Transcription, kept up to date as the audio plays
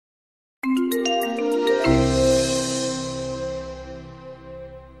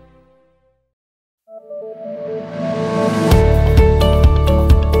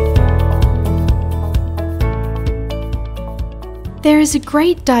There is a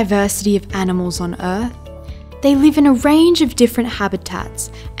great diversity of animals on Earth. They live in a range of different habitats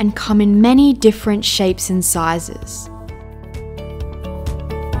and come in many different shapes and sizes.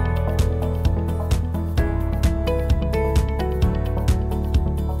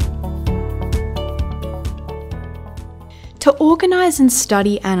 To organise and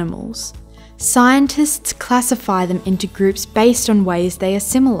study animals, scientists classify them into groups based on ways they are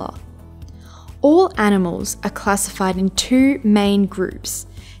similar. All animals are classified in two main groups,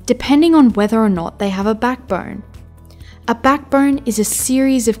 depending on whether or not they have a backbone. A backbone is a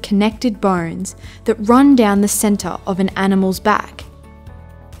series of connected bones that run down the centre of an animal's back.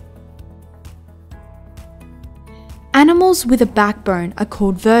 Animals with a backbone are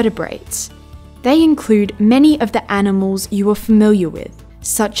called vertebrates. They include many of the animals you are familiar with,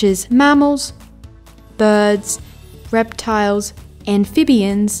 such as mammals, birds, reptiles,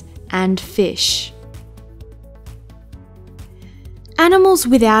 amphibians, and fish. Animals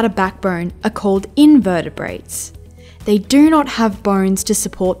without a backbone are called invertebrates. They do not have bones to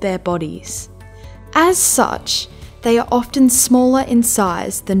support their bodies. As such, they are often smaller in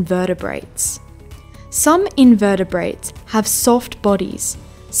size than vertebrates. Some invertebrates have soft bodies,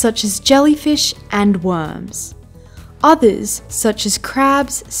 such as jellyfish and worms. Others, such as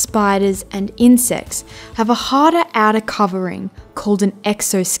crabs, spiders, and insects, have a harder outer covering called an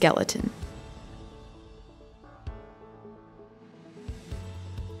exoskeleton.